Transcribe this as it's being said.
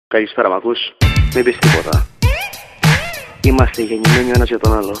Καλησπέρα, μ' ακούς? Μην πεις τίποτα. Είμαστε γεννημένοι ο ένας για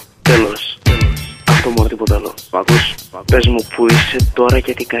τον άλλο. Τέλος. Αυτό μόνο, τίποτα άλλο. Μ' ακούς? Πες μου που είσαι τώρα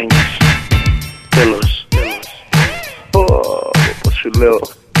και τι κάνεις. Τέλος. Πώς σου λέω.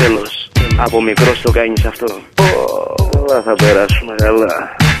 Τέλος. Από μικρός το κάνεις αυτό. Θα περάσουμε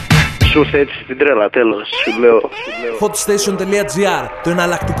καλά. Σου ήρθε έτσι στην τρέλα, τέλος. Σου λέω. Hotstation.gr, το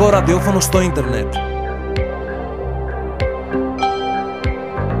εναλλακτικό ραδιόφωνο στο ίντερνετ.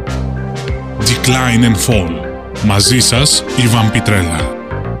 Decline and Fall. Μαζί σας, Ιβάν Πιτρέλα.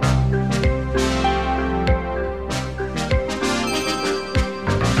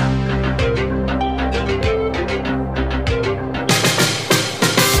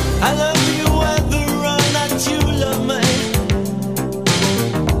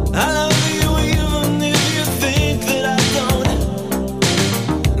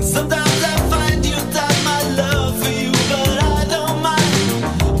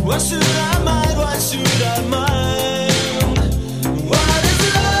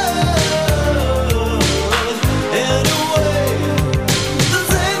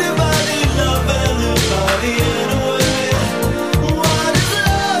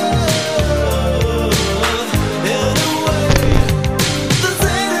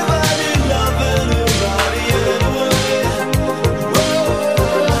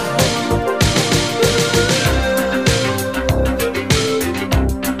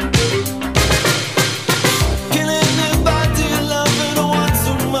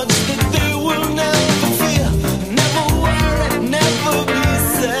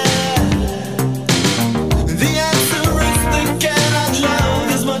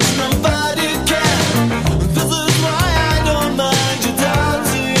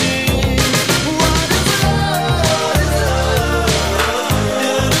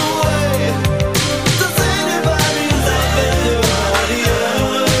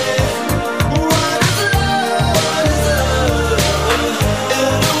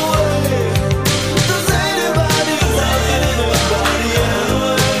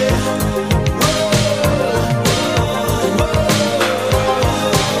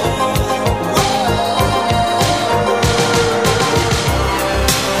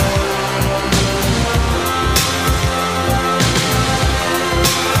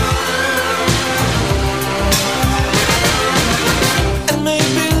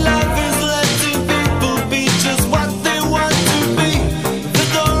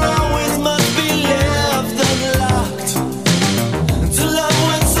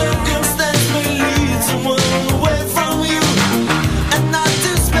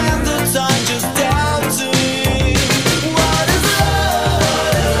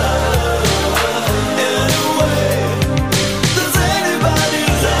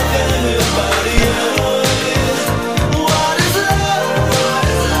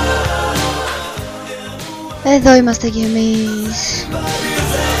 Εδώ είμαστε κι εμείς.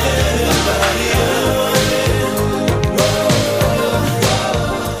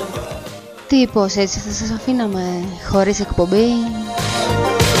 Τι πως έτσι θα σας αφήναμε χωρίς εκπομπή?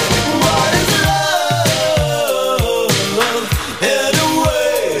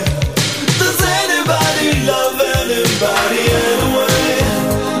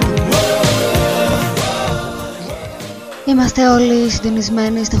 Είμαστε όλοι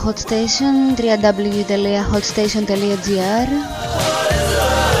συντονισμένοι στο Hot Station, www.hotstation.gr.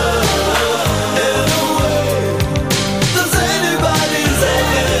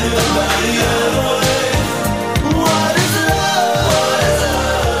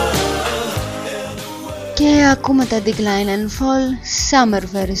 Και ακούμε τα Decline and Fall Summer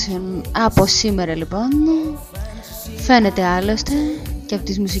Version από σήμερα λοιπόν. Φαίνεται άλλωστε και από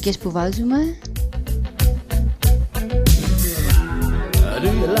τις μουσικές που βάζουμε.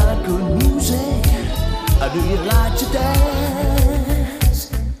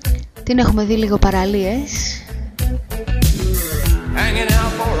 Την έχουμε δει λίγο παραλίες.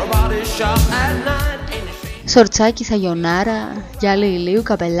 Σορτσάκι, σαγιονάρα, γυάλι ηλίου,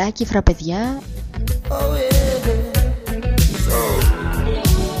 καπελάκι, φραπεδιά.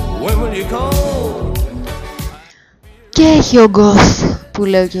 Και έχει ο γκοθ που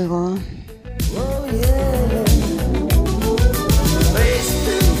λέω κι εγώ.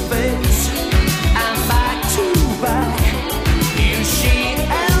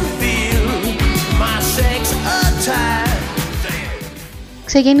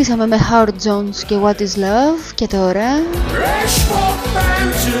 Ξεκινήσαμε με Howard Jones και What is Love και τώρα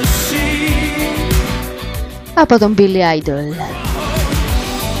από τον Billy Idol.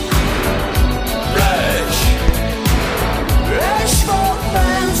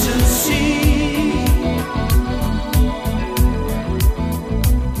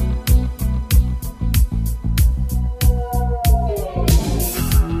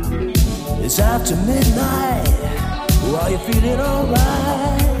 after midnight, while you're feeling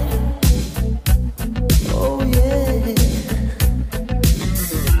alright. Oh yeah.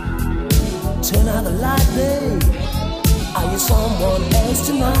 Turn out the light, babe. Are you someone else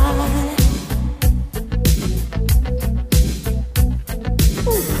tonight?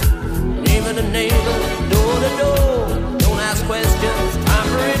 Neighbor to neighbor, door to door. Don't ask questions, time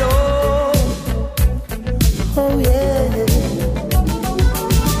for it all. Oh yeah.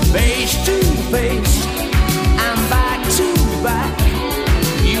 Face to face, and back to back.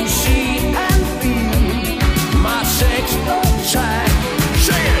 You see and feel my sex attack.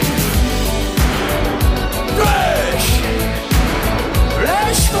 Say it. Flesh,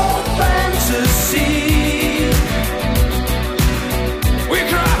 flesh for fantasy. We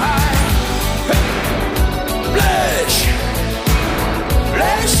cry. Flesh,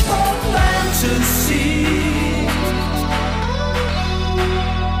 flesh for fantasy.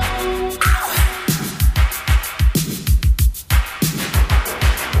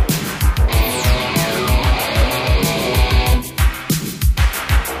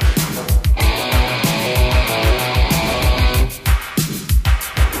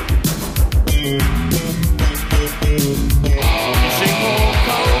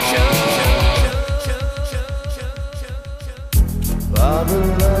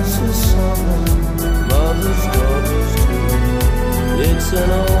 It's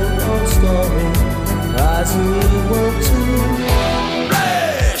an old story, as we went to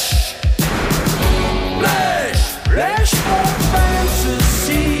flesh, flesh, flesh for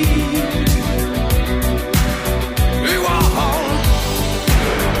fantasy. We were home,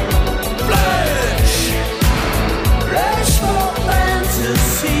 flesh, flesh for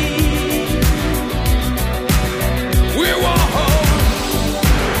fantasy. We were home,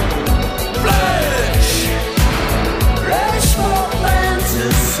 flesh, flesh for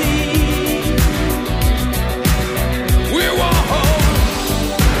fantasy. We were home,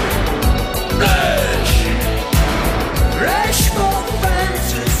 flesh, flesh for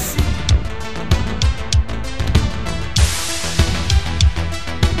fantasy.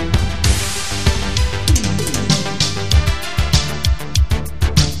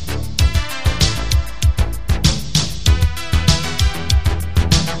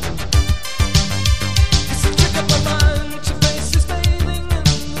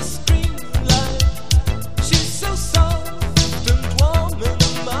 She's so soft and warm in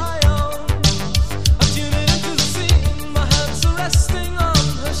my arms. I'm tuning into the scene, my hands are resting on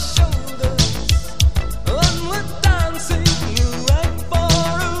her shoulders. And we're dancing right for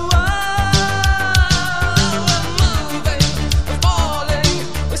a while. We're moving, we're falling,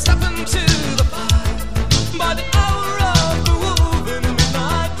 we're stepping to the fire. By the hour of the woven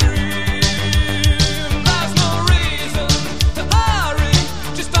midnight dream, there's no reason to hurry.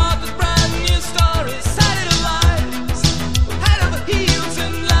 Just start this brand new story. Satellites, head over heels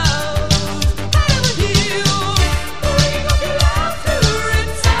in love. Head over heels, ringing up your laughter. It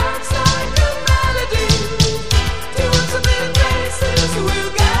sounds like a melody. Towards a million places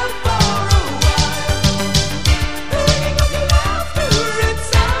we'll go for a while. Ringing up your laughter. It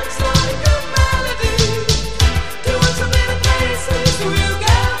sounds like a melody. Towards a million places we'll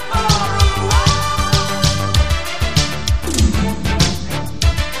go for a while.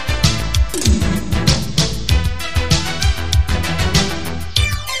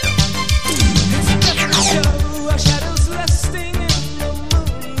 Show our shadows resting in the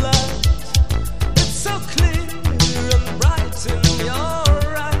moonlight. It's so clear and bright in your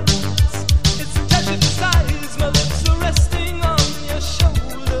eyes. It's a touch of size, my lips are resting on your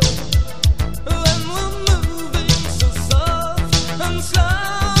shoulder. And we're moving so soft and slow.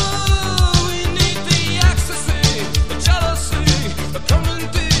 We need the ecstasy, the jealousy, coming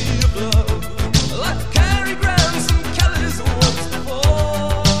deep blow. Like Cary Grant's and Kelly's once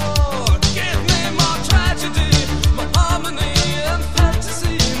before. Give me more tragedy, more harmony and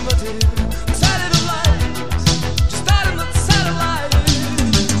fantasy, my dear. Satellites, just adding the satellites.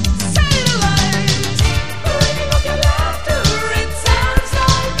 Satellites, ringing up your laughter. It sounds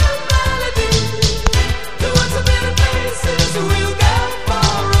like a melody. Towards a million places we'll go for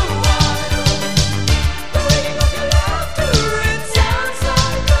a while. Ringing up your laughter. It sounds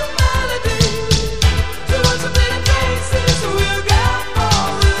like a melody. Towards a million places we'll go for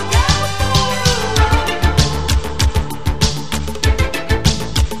a while.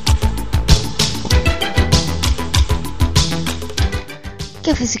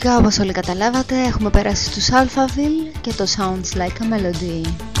 Και φυσικά, όπως όλοι καταλάβατε, έχουμε περάσει στους Alphaville και το Sounds Like a Melody.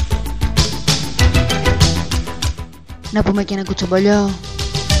 Να πούμε και ένα κουτσομπολιό.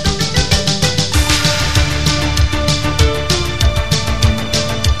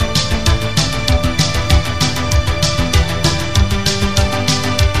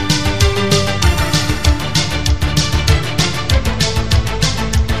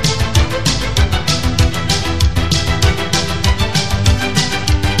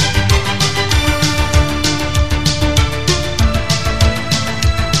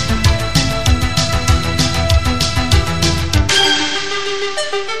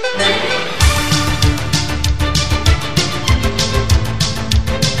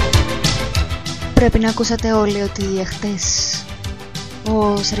 Πρέπει να ακούσατε όλοι ότι εχθές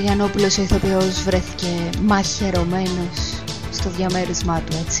ο Σεργιανόπουλος ο ηθοποιός βρέθηκε μαχαιρωμένος στο διαμέρισμά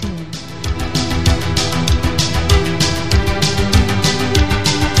του, έτσι.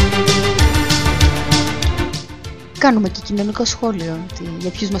 Κάνουμε και κοινωνικό σχόλιο για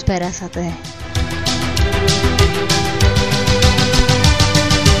ποιους μας περάσατε.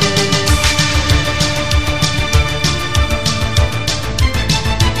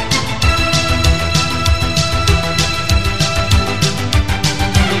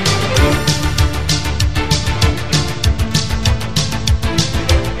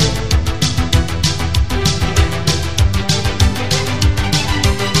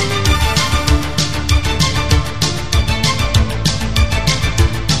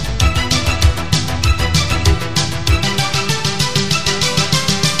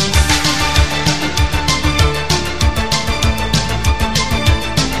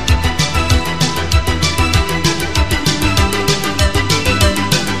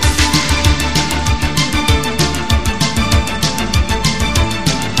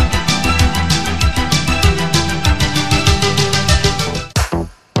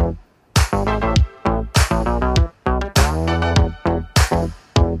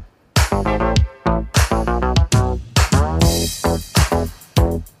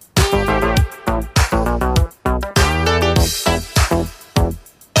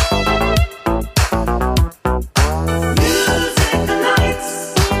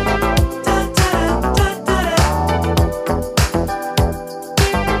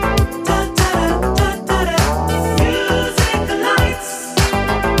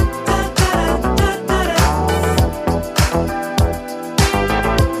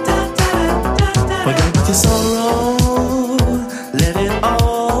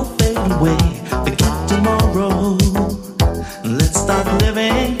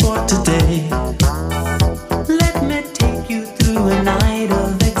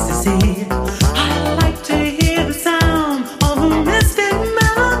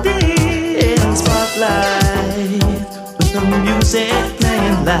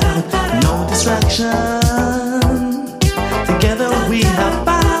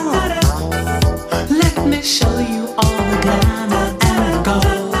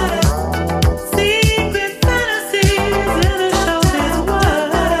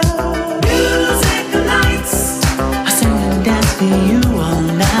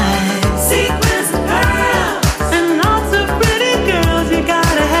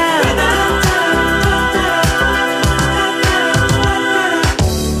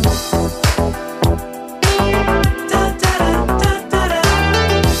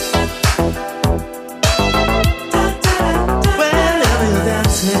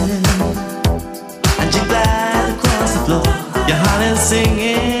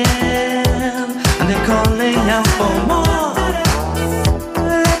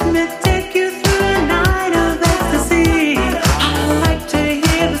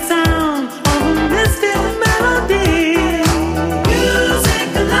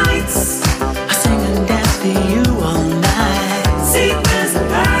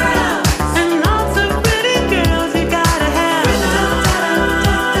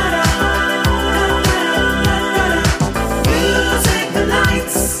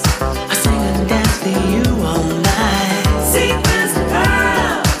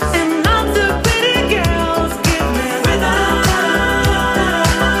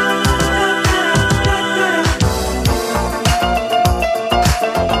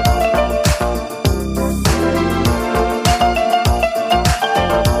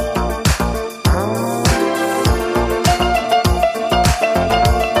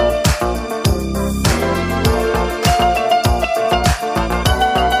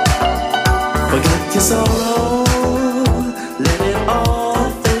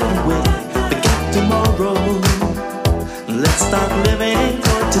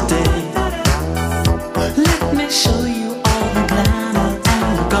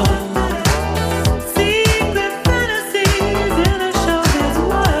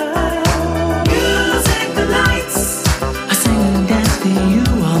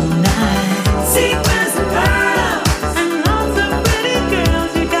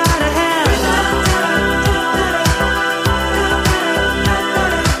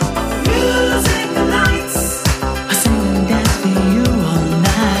 I sing and dance for you all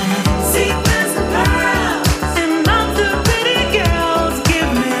night.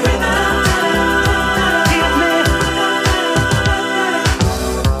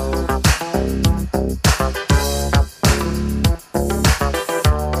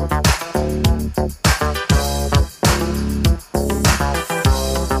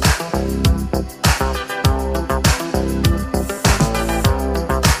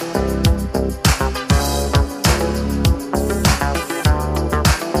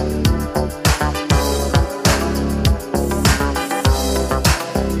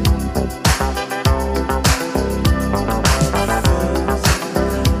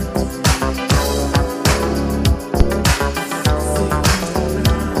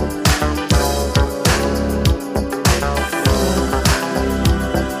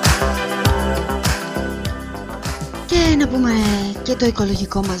 και το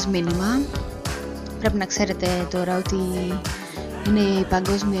οικολογικό μας μήνυμα. Πρέπει να ξέρετε τώρα ότι είναι η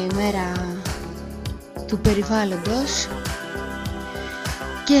Παγκόσμια ημέρα του περιβάλλοντος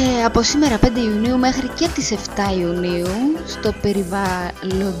και από σήμερα 5 Ιουνίου μέχρι και τις 7 Ιουνίου στο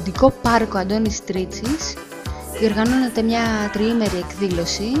περιβαλλοντικό πάρκο Αντώνης Τρίτσης διοργανώνεται μια τριήμερη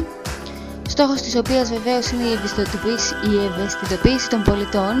εκδήλωση, στόχος της οποίας βεβαίως είναι η ευαισθητοποίηση των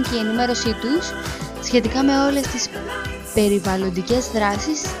πολιτών και η ενημέρωσή τους σχετικά με όλες τις περιβαλλοντικές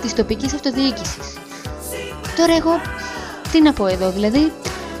δράσεις της τοπικής αυτοδιοίκησης. Τώρα εγώ τι να πω εδώ, δηλαδή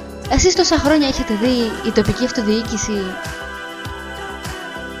εσείς τόσα χρόνια έχετε δει η τοπική αυτοδιοίκηση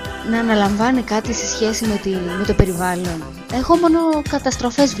να αναλαμβάνει κάτι σε σχέση με το περιβάλλον? Εγώ μόνο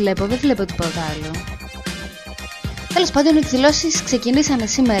καταστροφές βλέπω, δεν βλέπω τίποτα άλλο. Τέλος πάντων, οι εκδηλώσεις ξεκινήσανε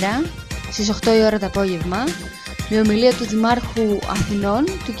σήμερα στις 8 η ώρα το απόγευμα με ομιλία του Δημάρχου Αθηνών,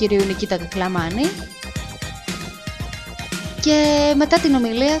 του κυρίου Νικήτα Κακλαμάνη, και μετά την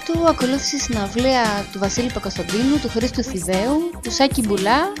ομιλία του ακολούθησε η συναυλία του Βασίλη Πακοσταντίνου, του Χρήστου Θηδαίου, του Σάκη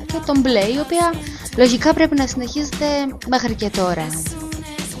Μπουλά και τον Μπλε, η οποία λογικά πρέπει να συνεχίζεται μέχρι και τώρα.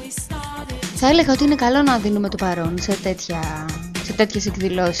 Θα έλεγα ότι είναι καλό να δίνουμε το παρόν σε τέτοιες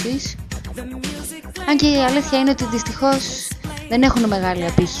εκδηλώσεις, αν και η αλήθεια είναι ότι δυστυχώς δεν έχουν μεγάλη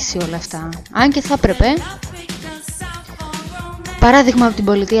απήχηση όλα αυτά, αν και θα έπρεπε. Παράδειγμα από την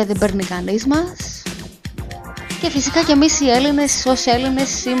πολιτεία δεν παίρνει κανείς μας. Και φυσικά και εμείς οι Έλληνες, ως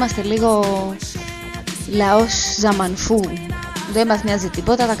Έλληνες, είμαστε λίγο λαός ζαμανφού. Δεν μας νοιάζει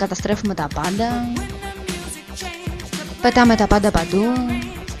τίποτα, τα καταστρέφουμε τα πάντα, πετάμε τα πάντα παντού.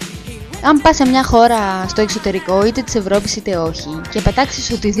 Αν πας σε μια χώρα στο εξωτερικό, είτε της Ευρώπης είτε όχι, και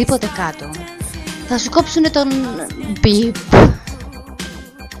πετάξεις οτιδήποτε κάτω, θα σου κόψουνε τον πιπ.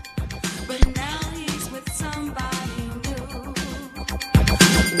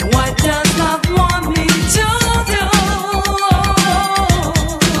 What does love want me to do?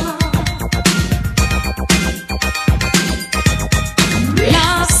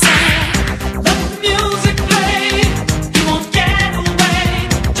 Love said, let the music play. You won't get away.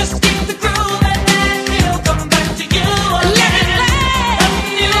 Just keep the groove and then he'll come back to you again. Let the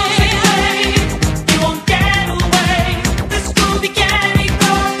music play. You won't get away. This groovy candy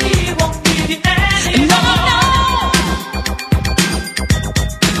girl, he won't leave you anymore.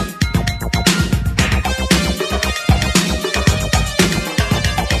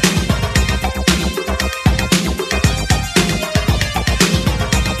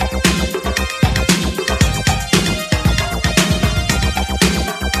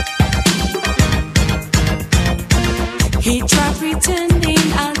 He tried pretending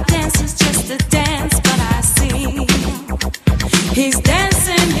our dance is just a dance, but I see he's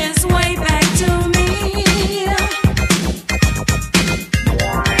dancing his way back to me.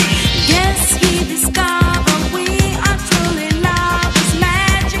 Yes, he discovered we are truly lovers,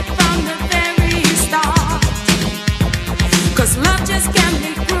 magic from the very start. 'Cause love just can't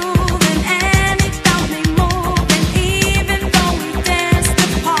be proven, and it don't be moving, even though we danced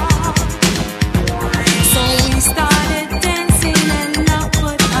apart. So we started dancing and love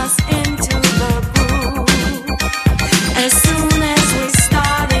put us into the groove. As soon as we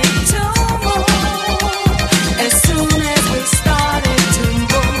started to move, as soon as we started to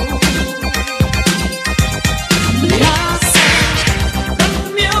move, love said, let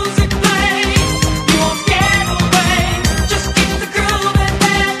the music play. You won't get away. Just keep the groove and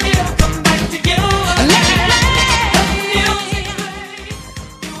then he'll come back to you again. Let the music play.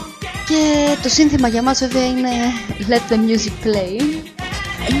 Και το σύνθημα για μας βέβαια είναι Let the music play.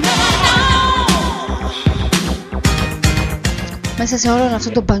 Μέσα σε όλο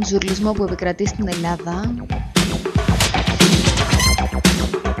αυτό το παντζουρλισμό που επικρατεί στην Ελλάδα,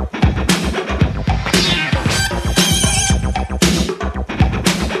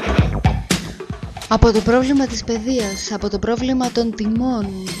 από το πρόβλημα της παιδείας, από το πρόβλημα των τιμών,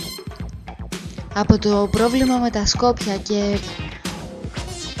 από το πρόβλημα με τα Σκόπια και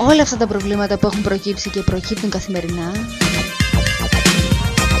όλα αυτά τα προβλήματα που έχουν προκύψει και προκύπτουν καθημερινά,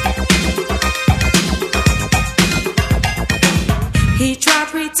 He tried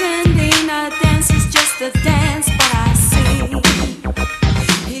pretending a dance is just a dance, but I see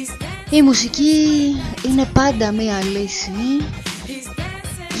he's dancing, η μουσική είναι πάντα μία λύση he's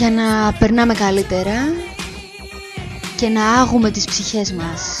dancing. για να περνάμε καλύτερα και να άγουμε τις ψυχές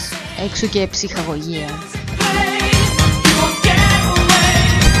μας, έξω και ψυχαγωγία. You won't get away.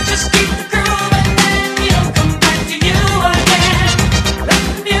 Just keep the groove and then he'll come back to you again. Let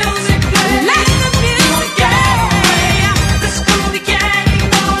the music play. Let the music get away. This groovy candy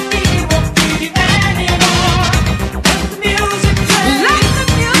won't need you anymore. Let the music play. Let the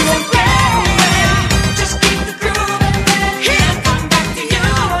music get away. Just keep the groove and then he'll come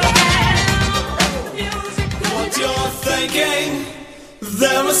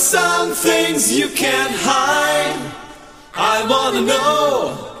There are some things you can't hide. I wanna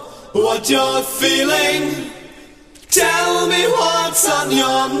know what you're feeling. Tell me what's on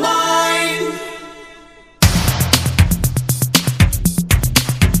your mind.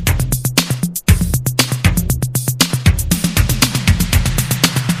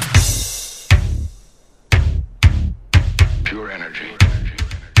 Pure energy.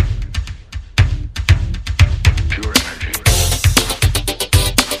 Pure energy.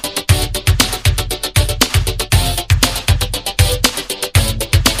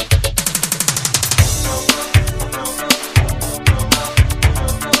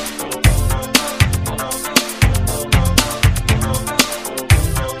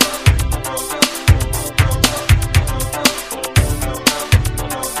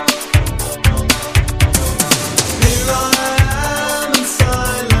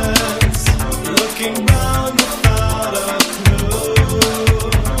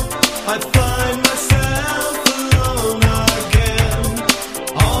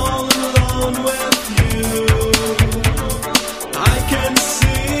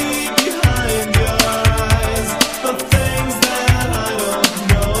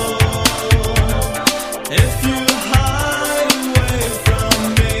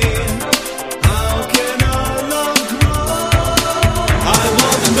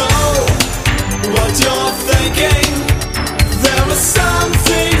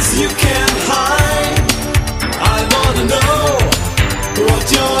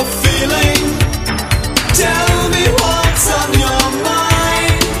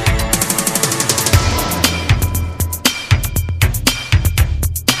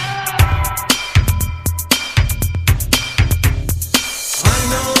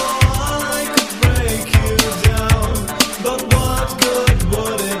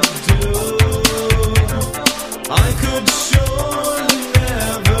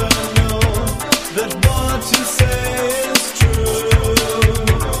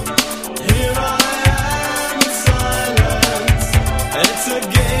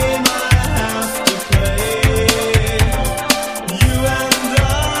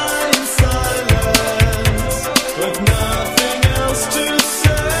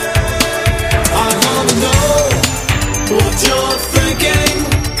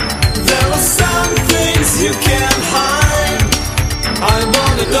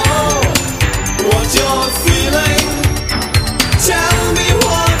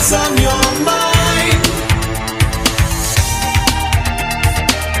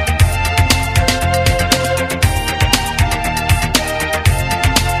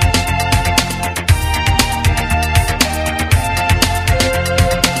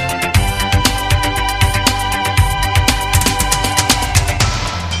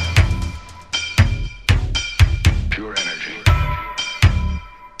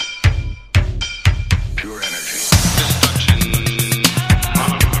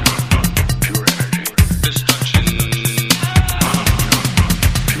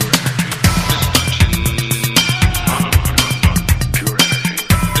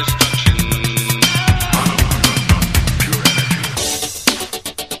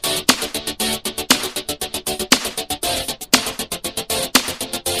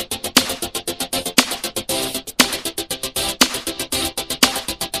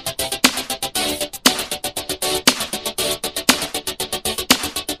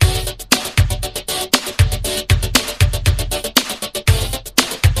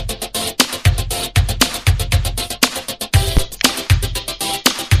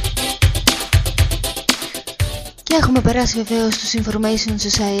 Έχουμε περάσει βεβαίως στους Information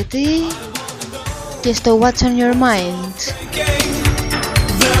Society και στο What's on Your Mind.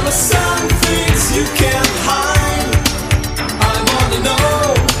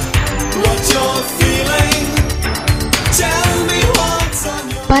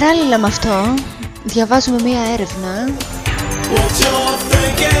 Παράλληλα με αυτό, διαβάζουμε μία έρευνα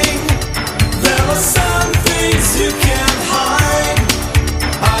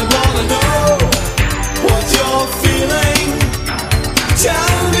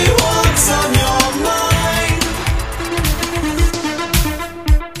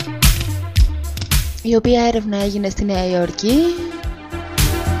η οποία έρευνα έγινε στη Νέα Υόρκη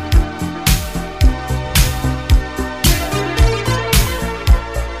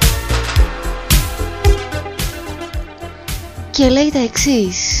και λέει τα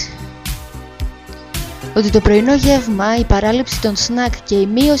εξής: ότι το πρωινό γεύμα, η παράληψη των σνακ και η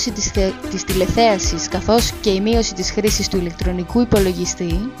μείωση της τηλεθέασης καθώς και η μείωση της χρήσης του ηλεκτρονικού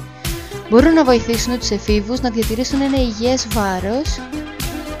υπολογιστή μπορούν να βοηθήσουν τους εφήβους να διατηρήσουν ένα υγιές βάρος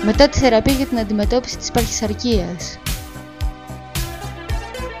μετά τη θεραπεία για την αντιμετώπιση της παχυσαρκίας.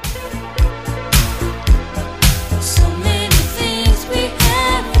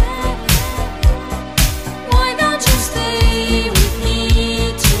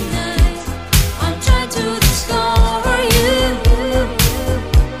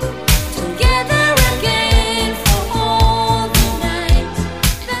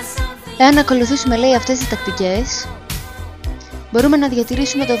 αν ακολουθήσουμε, λέει, αυτές τις τακτικές, μπορούμε να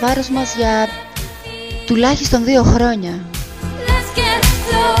διατηρήσουμε το βάρος μας για τουλάχιστον 2 χρόνια. Let's get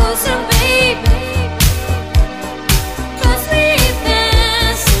closer, baby. 'Cause we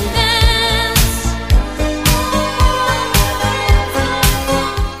dance and dance.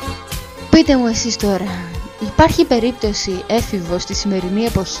 Πείτε μου εσείς τώρα, υπάρχει περίπτωση έφηβος στη σημερινή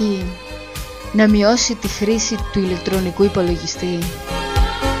εποχή να μειώσει τη χρήση του ηλεκτρονικού υπολογιστή?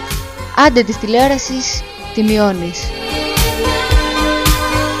 Άντε της τηλεόρασης τη μειώνεις.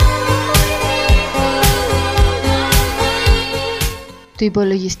 Το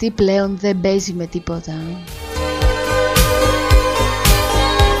υπολογιστή πλέον δεν παίζει με τίποτα.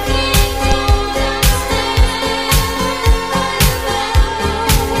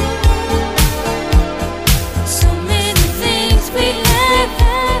 So many things we have.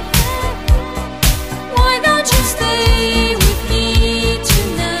 Why don't you stay with me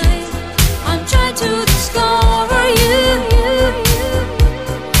tonight? I'm trying to discover you.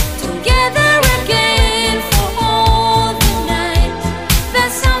 Together again for all the night.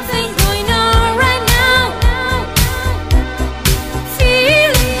 There's something going on right now.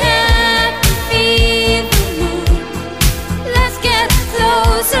 Feeling happy, feel the mood. Let's get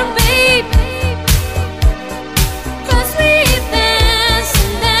closer, baby. 'Cause we dance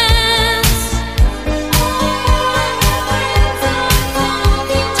and dance.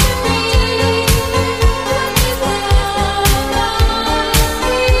 Talking to me. What is love on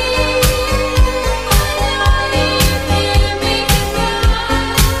me? I know you hear me cry.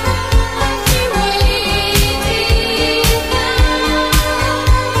 I'm still waiting now.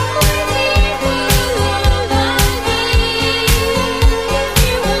 Waiting for love on me. If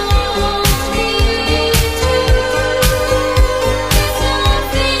you want me to.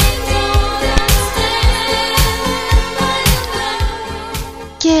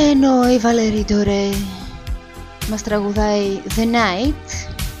 Και ενώ η Βαλερή Ντορέ μας τραγουδάει The Night,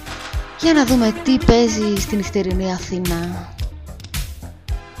 για να δούμε τι παίζει στην νυχτερινή Αθήνα.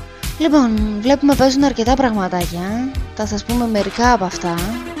 Λοιπόν, βλέπουμε παίζουν αρκετά πραγματάκια. Θα σας πούμε μερικά από αυτά.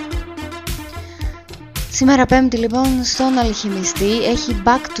 Σήμερα Πέμπτη, λοιπόν, στον Αλχημιστή έχει Back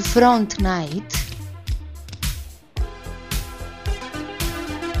to Front Night.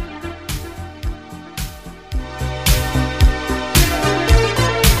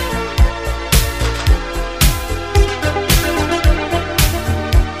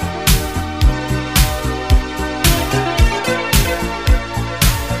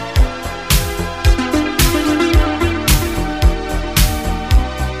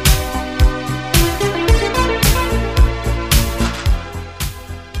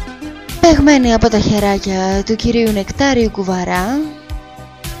 Παιγμένη από τα χεράκια του κυρίου Νεκτάριου Κουβαρά,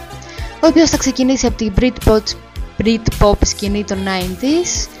 ο οποίος θα ξεκινήσει από την Britpop σκηνή των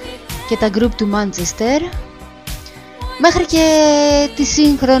 90s και τα group του Manchester, μέχρι και τη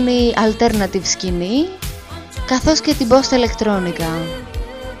σύγχρονη alternative σκηνή, καθώς και την post electronica.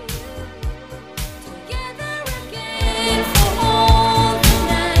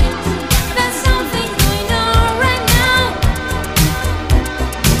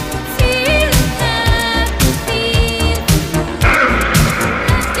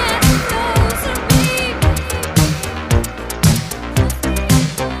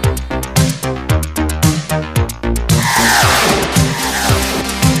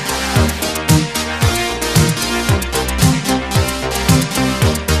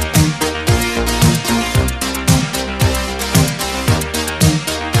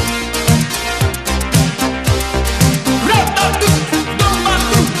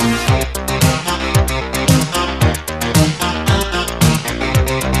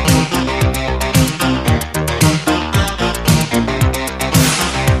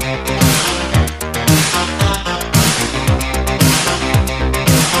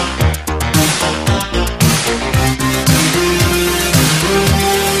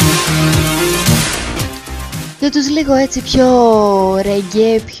 Για τους λίγο έτσι πιο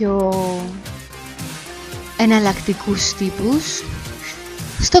ρεγκέ, πιο εναλλακτικούς τύπους,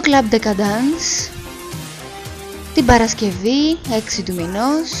 στο Club Decadence την Παρασκευή 6 του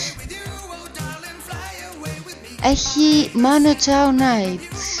μηνός έχει Mano Chao Night.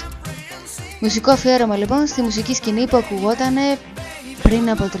 Μουσικό αφιέρωμα, λοιπόν, στη μουσική σκηνή που ακουγότανε πριν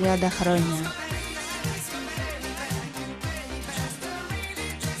από 30 χρόνια.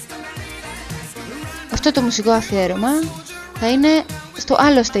 Αυτό το μουσικό αφιέρωμα θα είναι στο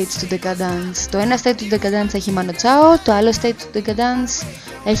άλλο stage του Decadence. Το ένα stage του Decadence έχει Mano Chao, το άλλο stage του Decadence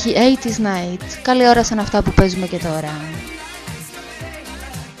έχει 80's Night. Καλή ώρα σαν αυτά που παίζουμε και τώρα.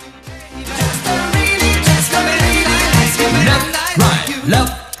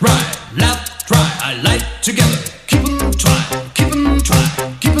 Left, right,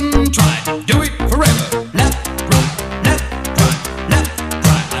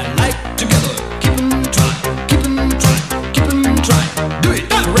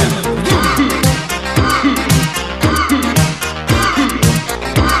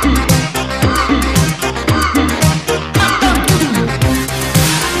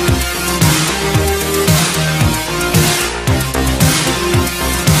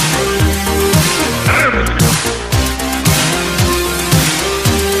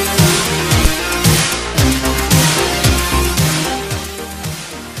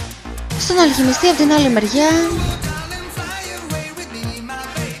 Στον Αλχημιστή από την άλλη μεριά,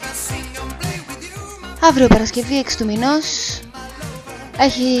 αύριο Παρασκευή 6 του μηνός,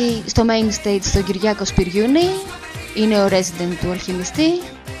 έχει στο main stage τον Κυριάκο Σπυριούνη, είναι ο resident του Αλχημιστή,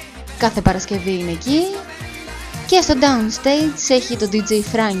 κάθε Παρασκευή είναι εκεί. Και στο downstage έχει τον DJ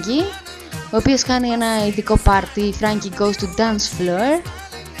Frankie, ο οποίος κάνει ένα ειδικό πάρτι, Frankie Goes to Dance Floor,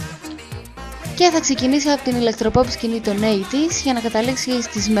 και θα ξεκινήσει από την ηλεκτροπop σκηνή των 80's για να καταλήξει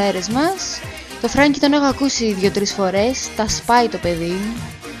στις μέρες μας. Το Frankie τον έχω ακούσει 2-3 φορές, τα σπάει το παιδί.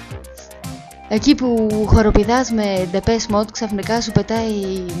 Εκεί που χοροπηδάς με Depeche Mode, ξαφνικά σου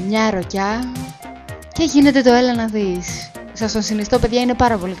πετάει μια ροκιά και γίνεται το έλα να δεις. Σας τον συνιστώ, παιδιά, είναι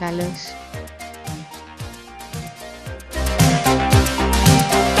πάρα πολύ καλός.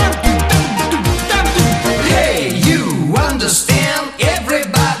 Understand,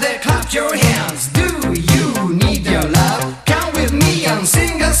 everybody clap your hands. Do you need your love? Come with me and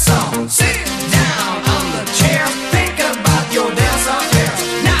sing a song. Sit down on the chair, think about your dance affair.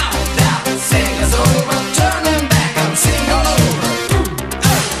 Now that sing is over, turn it back and sing all over.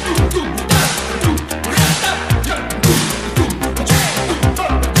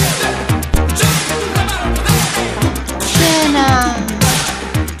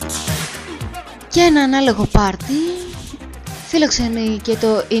 Και ένα ανάλογο πάρτι φιλοξενεί και το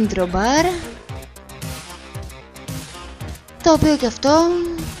Intro Bar, το οποίο και αυτό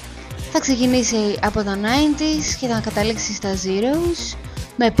θα ξεκινήσει από τα 90's και θα καταλήξει στα Zeros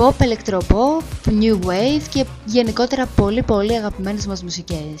με pop, electropop, new wave και γενικότερα πολύ πολύ αγαπημένες μας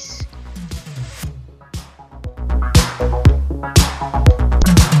μουσικές.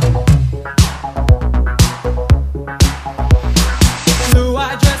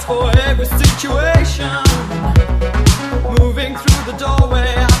 For every situation, moving through the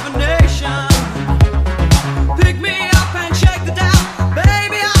doorway of a nation. Pick me up and shake the doubt,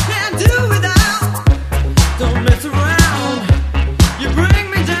 baby, I can't do without. Don't mess around, you bring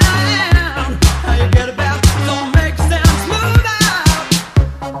me down. How you get about, don't make sound, smooth out.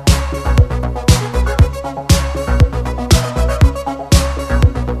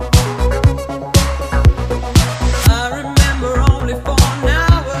 I remember only for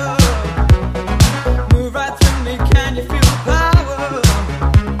now. Can you feel the power?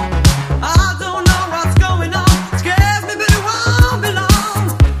 I don't know what's going on. Scares me, but it won't be long.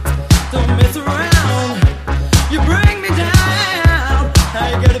 Don't mess around. You bring me down. How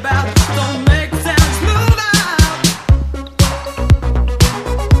you get about? Don't make sounds, move out.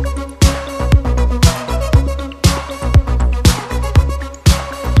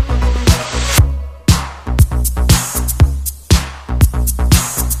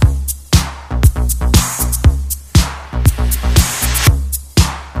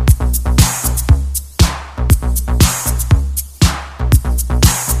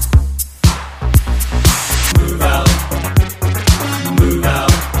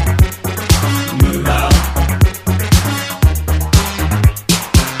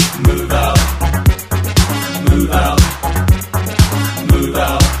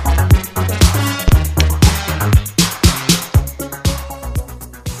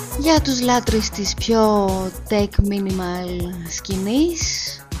 Για τους λάτρεις της πιο tech minimal σκηνής,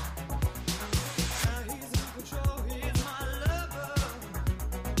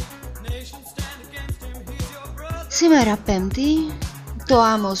 σήμερα Πέμπτη το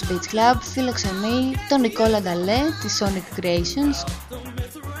Amos Beach Club φιλοξενεί τον Νικόλα Νταλέ της Sonic Creations,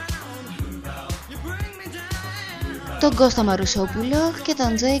 τον Κώστα Μαρουσόπουλο και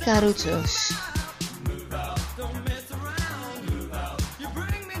τον Τζέι Καρούτσος.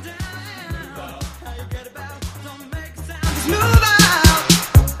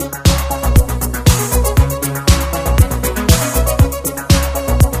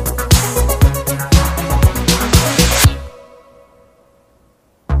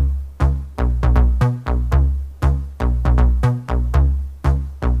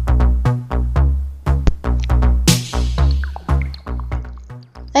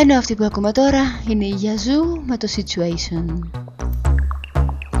 Ενώ αυτή που ακούμε τώρα είναι η Yazoo με το Situation.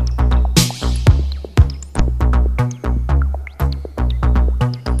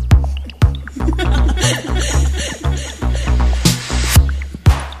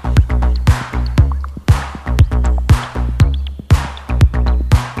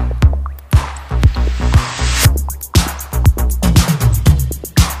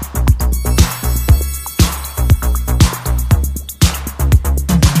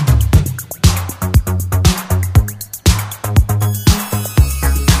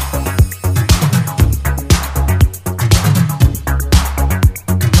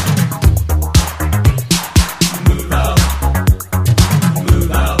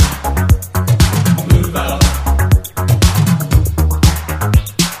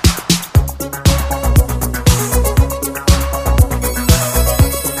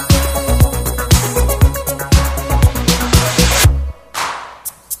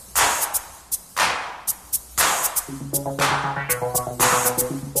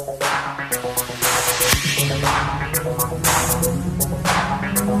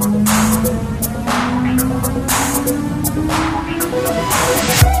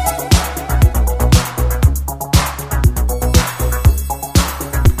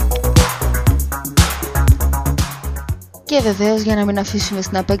 Και βεβαίως, για να μην αφήσουμε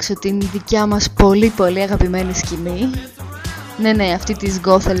στην απέξω την δικιά μας πολύ πολύ αγαπημένη σκηνή, ναι, αυτή της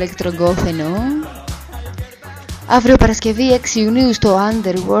goth electro goth εννοώ, αύριο Παρασκευή 6 Ιουνίου στο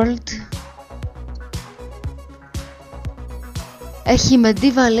Underworld έχει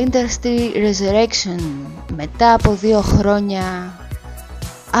Medieval Industry Resurrection. Μετά από 2 χρόνια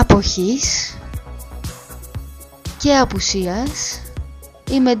αποχής και απουσίας,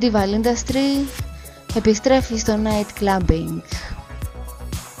 η Medieval Industry επιστρέφει στο night clubbing.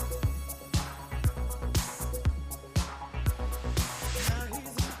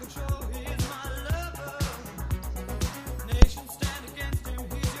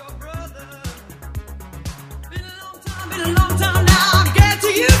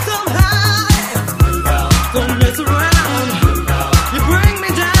 Don't mess around. You bring me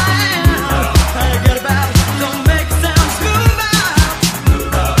down.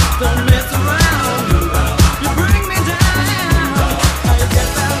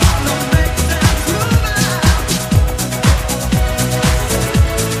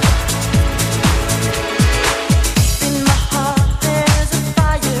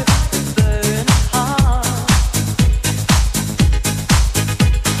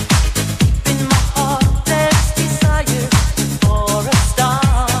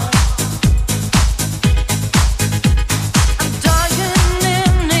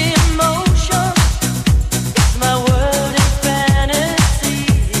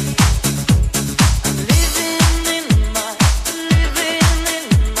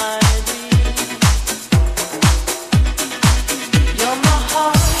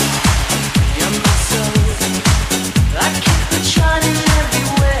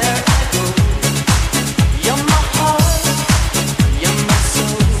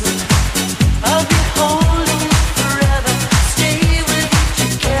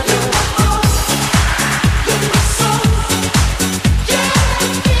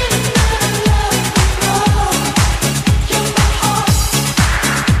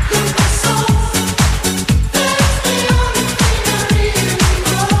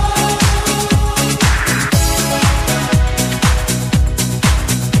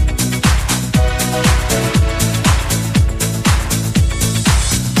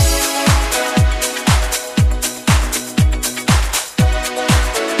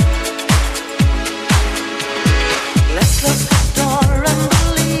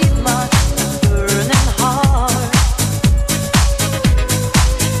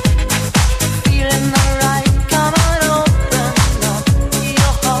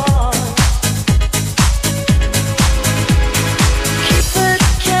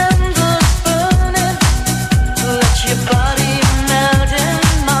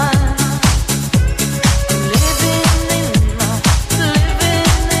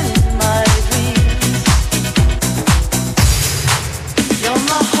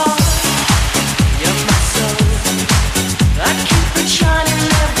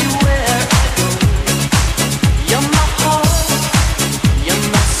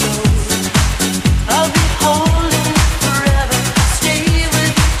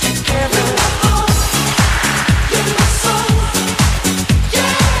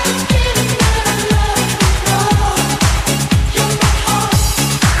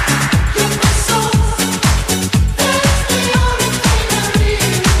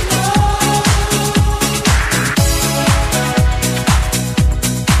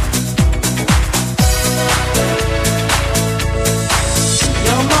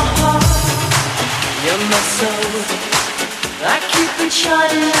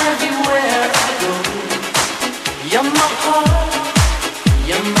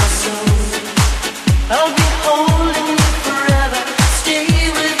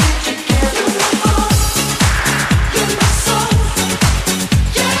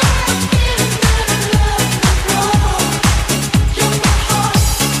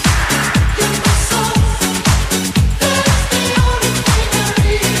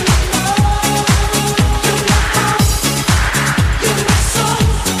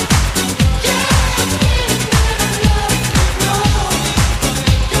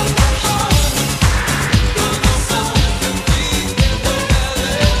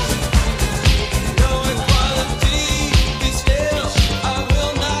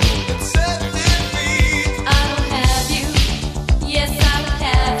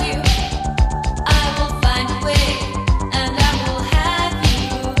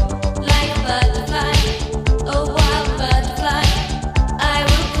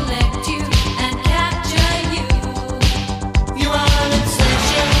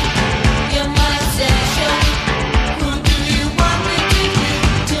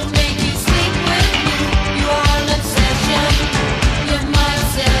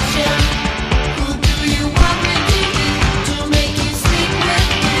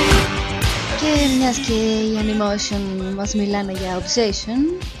 μιας και η Animotion μας μιλάνε για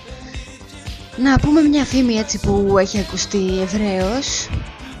Obsession, να πούμε μια φήμη έτσι που έχει ακουστεί ευρέως.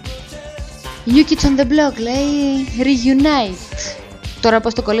 New Kids on the Block λέει Reunite. Τώρα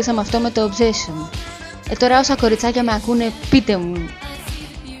πως το κολλήσαμε αυτό με το Obsession. Τώρα όσα κοριτσάκια με ακούνε, πείτε μου,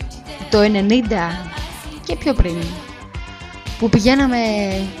 το 90 και πιο πριν, που πηγαίναμε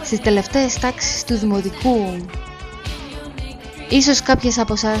στις τελευταίες τάξεις του δημοτικού, ίσως κάποιες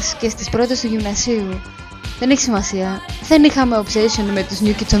από εσάς και στις πρώτες του γυμνασίου, δεν έχει σημασία, δεν είχαμε Obsession με τους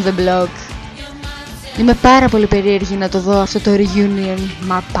New Kids on the Block. Είμαι πάρα πολύ περίεργη να το δω αυτό το reunion,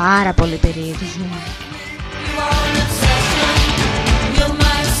 μα πάρα πολύ περίεργη.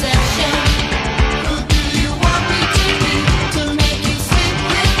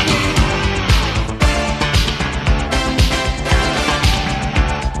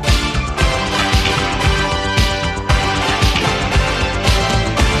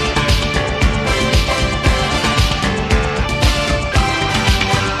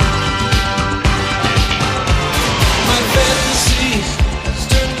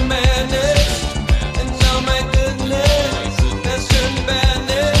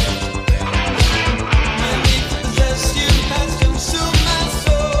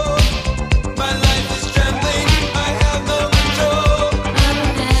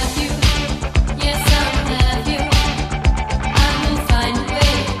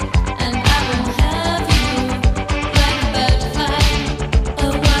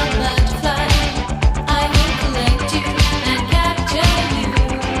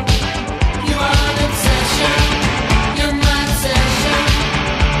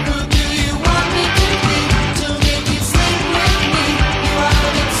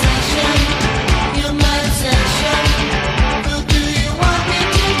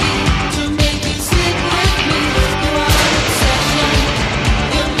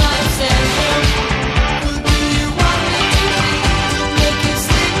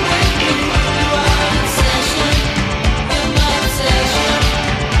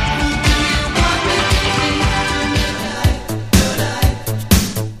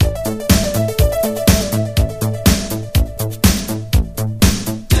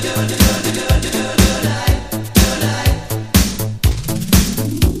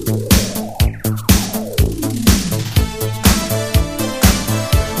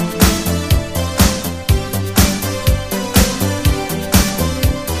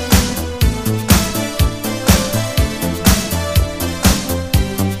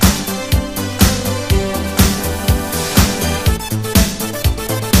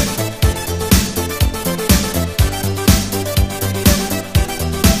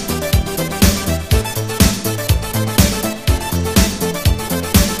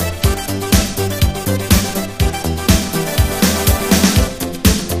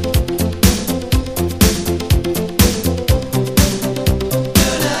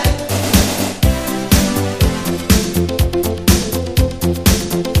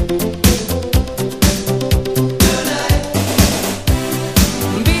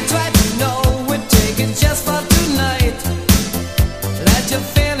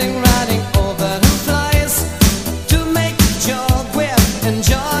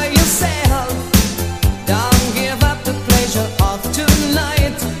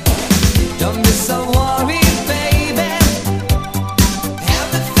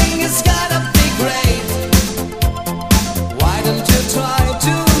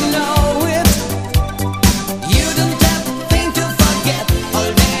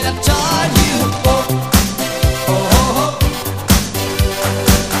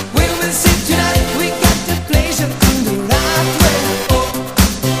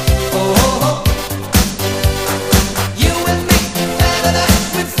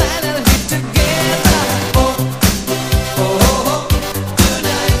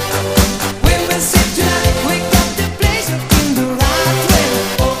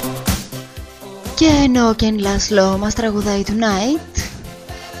 ο Ken Laszlo μας τραγουδάει Tonight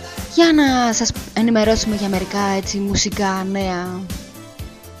για να σας ενημερώσουμε για μερικά έτσι μουσικά νέα.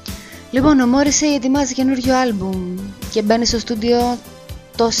 Λοιπόν, ο Morrissey ετοιμάζει καινούριο άλμπουμ και μπαίνει στο στούντιο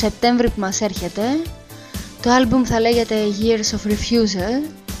το Σεπτέμβρη που μας έρχεται. Το άλμπουμ θα λέγεται Years of Refusal.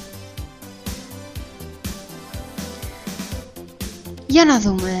 Για να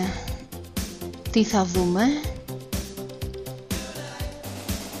δούμε τι θα δούμε.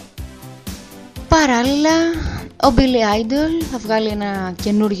 Παράλληλα, ο Billy Idol θα βγάλει ένα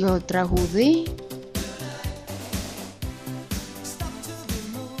καινούριο τραγούδι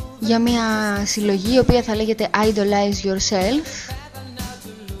για μια συλλογή η οποία θα λέγεται Idolize Yourself.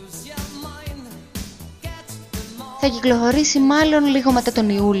 Θα κυκλοφορήσει μάλλον λίγο μετά τον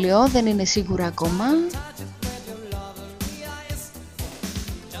Ιούλιο, δεν είναι σίγουρα ακόμα.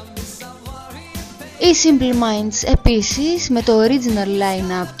 Οι Simple Minds επίσης με το original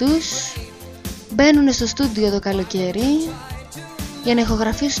line-up τους μπαίνουν στο στούντιο το καλοκαίρι για να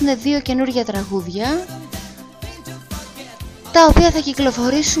ηχογραφήσουν 2 καινούργια τραγούδια, τα οποία θα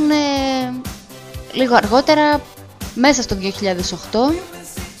κυκλοφορήσουν λίγο αργότερα, μέσα στο 2008.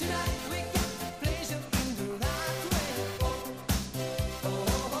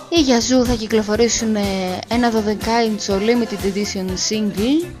 Οι Yazoo θα κυκλοφορήσουν ένα 12-inch limited edition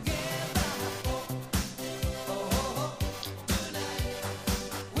single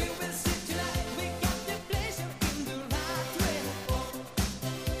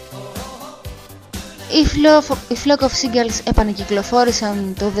Οι Flock of Seagulls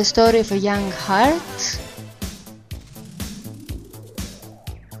επανακυκλοφόρησαν το The Story of a Young Heart.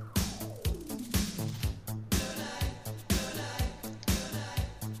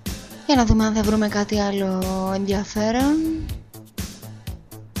 Για να δούμε αν θα βρούμε κάτι άλλο ενδιαφέρον.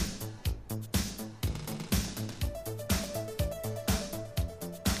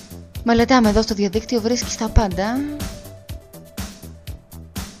 Μελετάμε εδώ στο διαδίκτυο, βρίσκεις τα πάντα.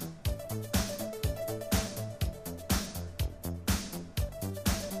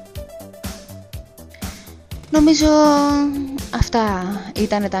 Νομίζω αυτά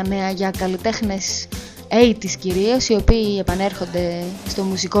ήταν τα νέα για καλλιτέχνες 80's κυρίως, οι οποίοι επανέρχονται στο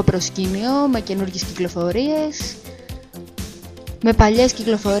μουσικό προσκήνιο με καινούργιες κυκλοφορίες. Με παλιές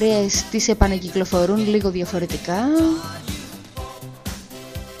κυκλοφορίες τις επανακυκλοφορούν λίγο διαφορετικά.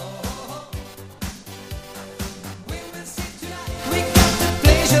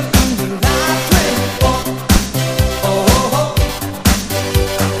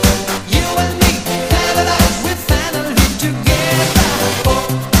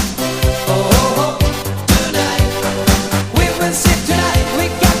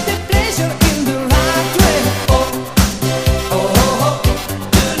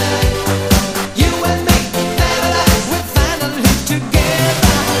 With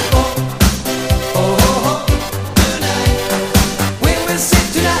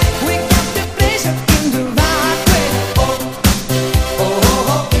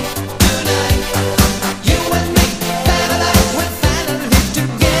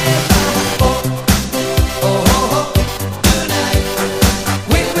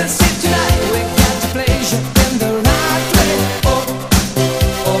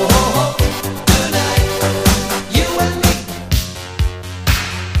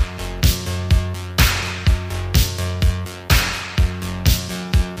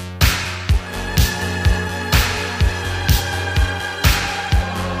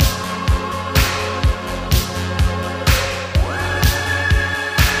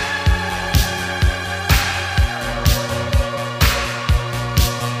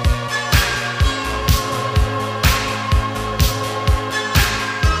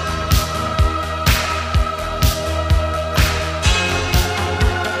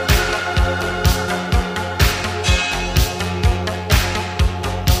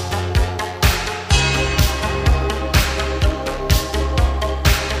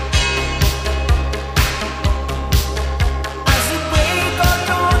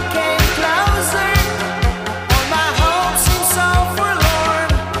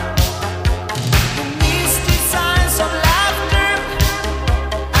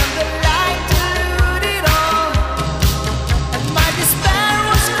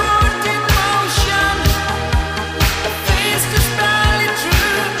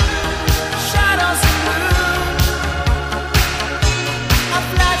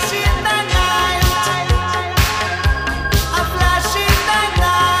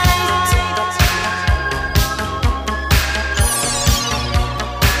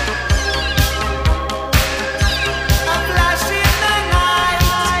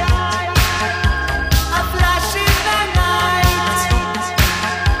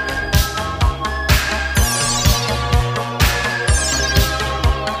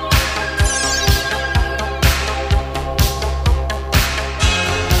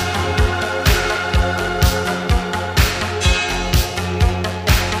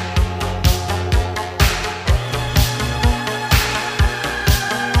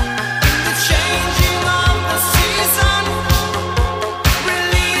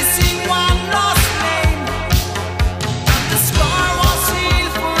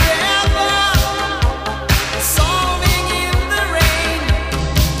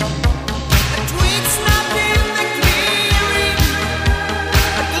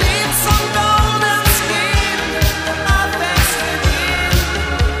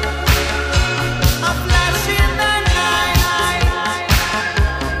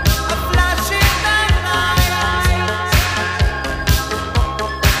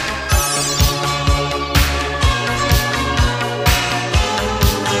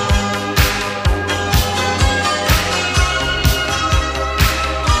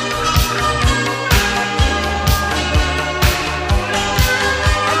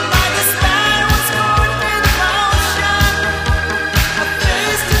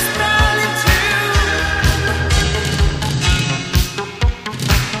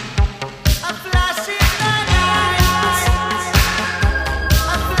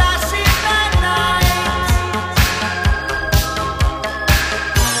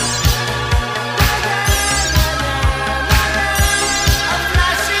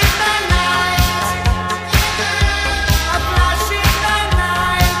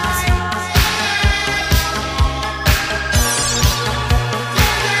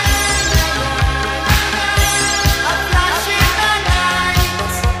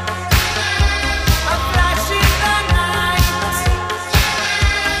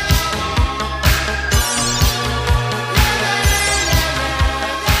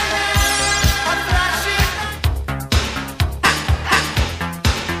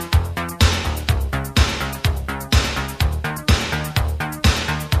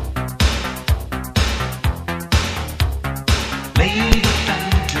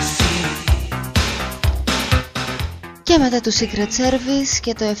Και μετά του Secret Service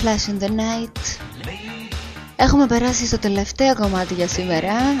και το A Flash in the Night έχουμε περάσει στο τελευταίο κομμάτι για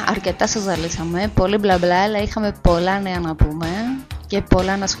σήμερα. Αρκετά σας ζαλίσαμε, πολύ μπλα μπλα, αλλά είχαμε πολλά νέα να πούμε και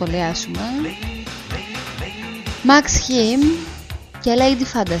πολλά να σχολιάσουμε. Max Him και Lady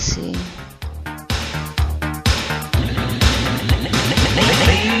Fantasy.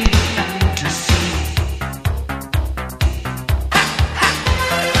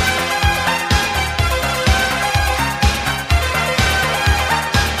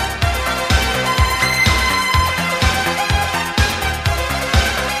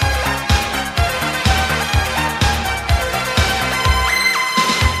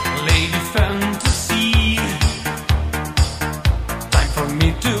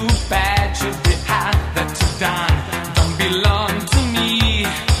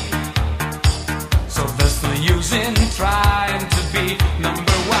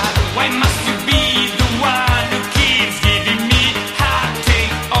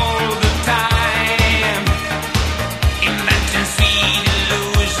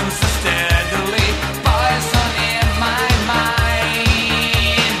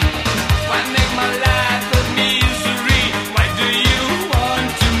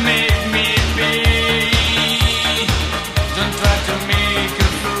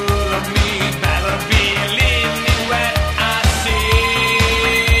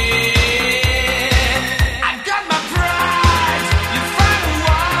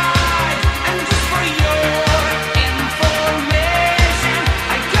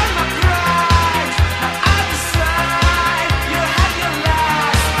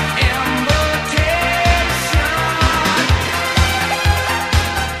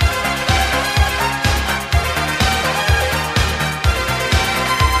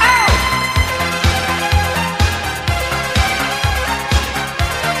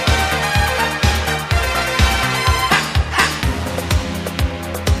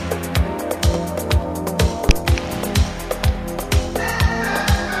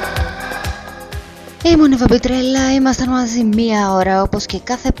 Ήμουν η Βαμπιτρέλα, ήμασταν μαζί μία ώρα όπως και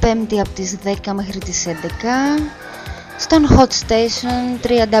κάθε Πέμπτη από τις 10 μέχρι τις 11 στον Hot Station,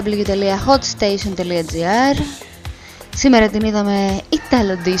 www.hotstation.gr. Σήμερα την είδαμε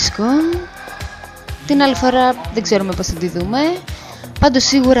Italo Disco, την άλλη φορά δεν ξέρουμε πώς θα τη δούμε. Πάντως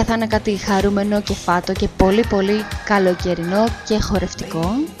σίγουρα θα είναι κάτι χαρούμενο και φάτο και πολύ πολύ καλοκαιρινό και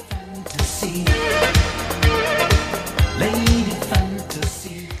χορευτικό.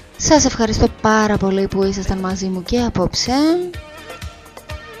 Σας ευχαριστώ πάρα πολύ που ήσασταν μαζί μου και απόψε.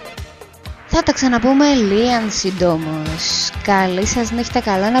 Θα τα ξαναπούμε λίγαν συντόμως. Καλή σας νύχτα,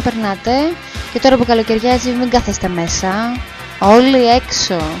 καλά να περνάτε. Και τώρα που καλοκαιριάζει μην κάθεστε μέσα, όλοι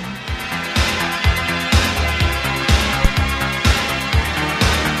έξω.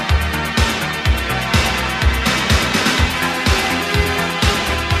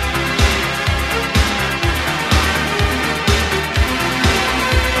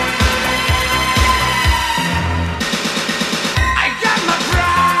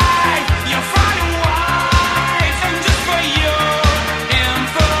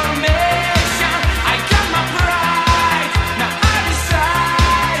 I got my pride, now I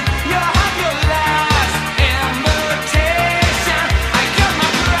decide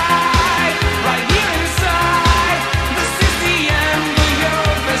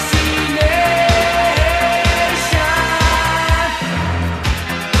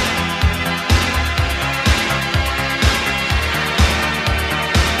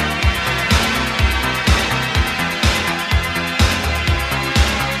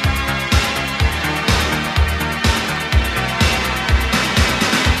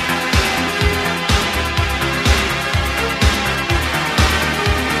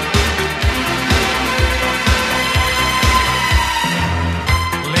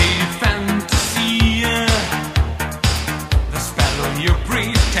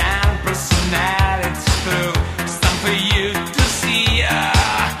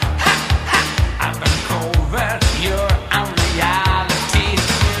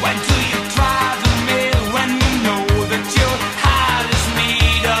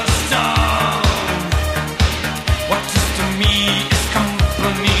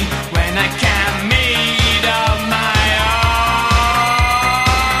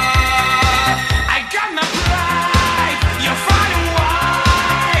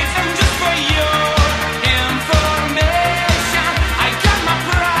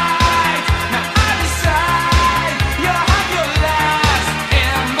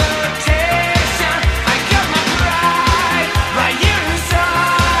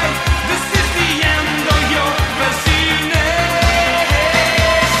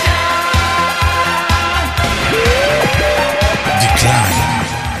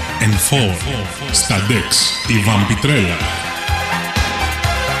and Fall. Στα Dex, η Βαμπιτρέλα.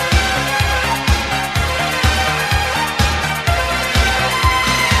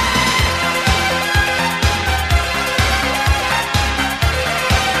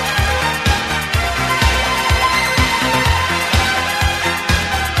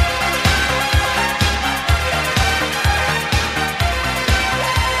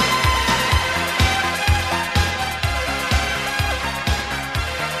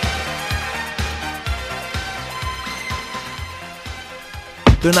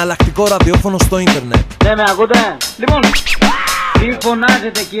 Το εναλλακτικό ραδιόφωνο στο ίντερνετ. Ναι, με ακούτε? Λοιπόν, μη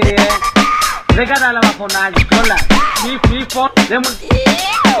φωνάζετε κύριε. Δεν κατάλαβα φωνάζεις κιόλας. Μη δεν μου...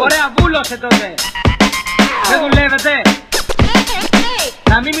 Ωραία, βούλωσε τότε. Δεν δουλεύετε.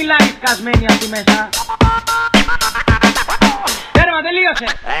 Να μην μιλάει σκασμένη αυτή μέσα. Τέρμα, τελείωσε.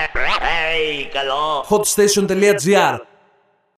 Hotstation.gr